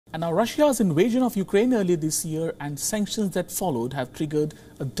And now Russia's invasion of Ukraine earlier this year and sanctions that followed have triggered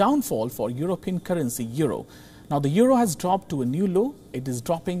a downfall for European currency euro. Now the euro has dropped to a new low. It is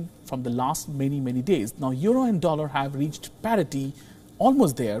dropping from the last many days. Now euro and dollar have reached parity,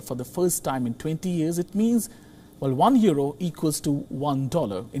 almost there for the first time in 20 years. It means, well, 1 euro equals to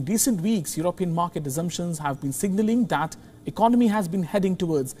 $1. In recent weeks, European market assumptions have been signaling that economy has been heading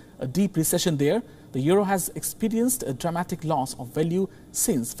towards a deep recession there. The euro has experienced a dramatic loss of value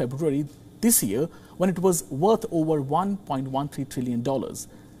since February this year, when it was worth over $1.13 trillion.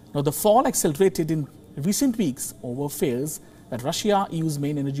 Now the fall accelerated in recent weeks over fears that Russia, EU's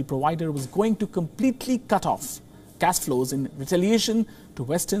main energy provider, was going to completely cut off gas flows in retaliation to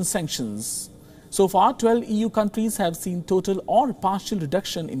Western sanctions. So far, 12 EU countries have seen total or partial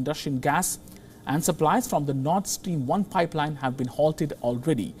reduction in Russian gas, and supplies from the Nord Stream 1 pipeline have been halted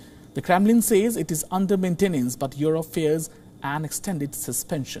already. The Kremlin says it is under maintenance, but Europe fears an extended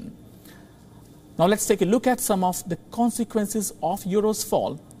suspension. Now let's take a look at some of the consequences of euro's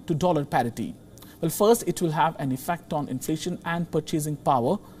fall to dollar parity. Well, first, it will have an effect on inflation and purchasing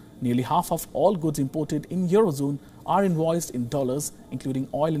power. Nearly half of all goods imported in Eurozone are invoiced in dollars, including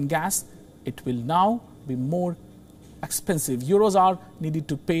oil and gas. It will now be more expensive. Euros are needed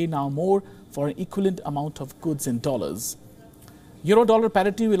to pay now more for an equivalent amount of goods in dollars. Euro-dollar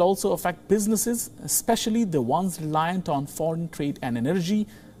parity will also affect businesses, especially the ones reliant on foreign trade and energy.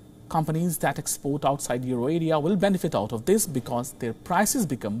 Companies that export outside euro area will benefit out of this because their prices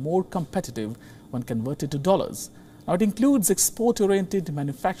become more competitive when converted to dollars. Now it includes export-oriented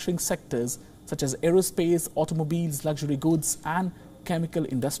manufacturing sectors such as aerospace, automobiles, luxury goods and chemical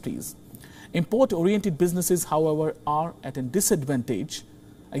industries. Import-oriented businesses, however, are at a disadvantage.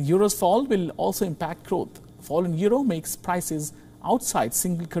 A euro's fall will also impact growth. Fall in euro makes prices outside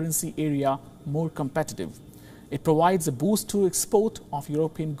single currency area more competitive. It provides a boost to export of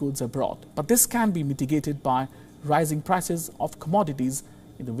European goods abroad. But this can be mitigated by rising prices of commodities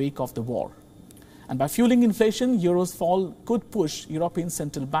in the wake of the war. And by fueling inflation, euro's fall could push European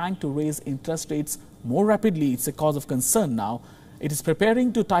Central Bank to raise interest rates more rapidly. It's a cause of concern now. It is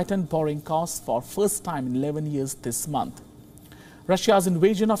preparing to tighten borrowing costs for first time in 11 years this month. Russia's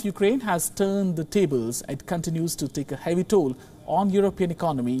invasion of Ukraine has turned the tables. It continues to take a heavy toll on European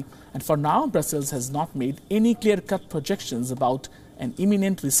economy, and for now Brussels has not made any clear-cut projections about an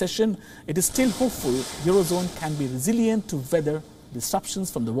imminent recession. It is still hopeful Eurozone can be resilient to weather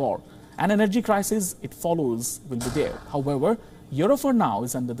disruptions from the war. An energy crisis it follows will be there. However, euro for now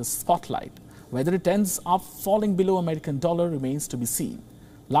is under the spotlight. Whether it ends up falling below American dollar remains to be seen.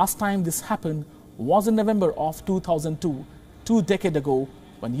 Last time this happened was in November of 2002, 2 decades ago,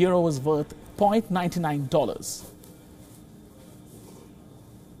 when euro was worth $0.99.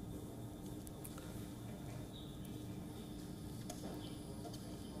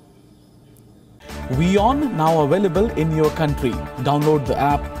 WION now available in your country. Download the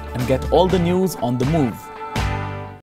app and get all the news on the move.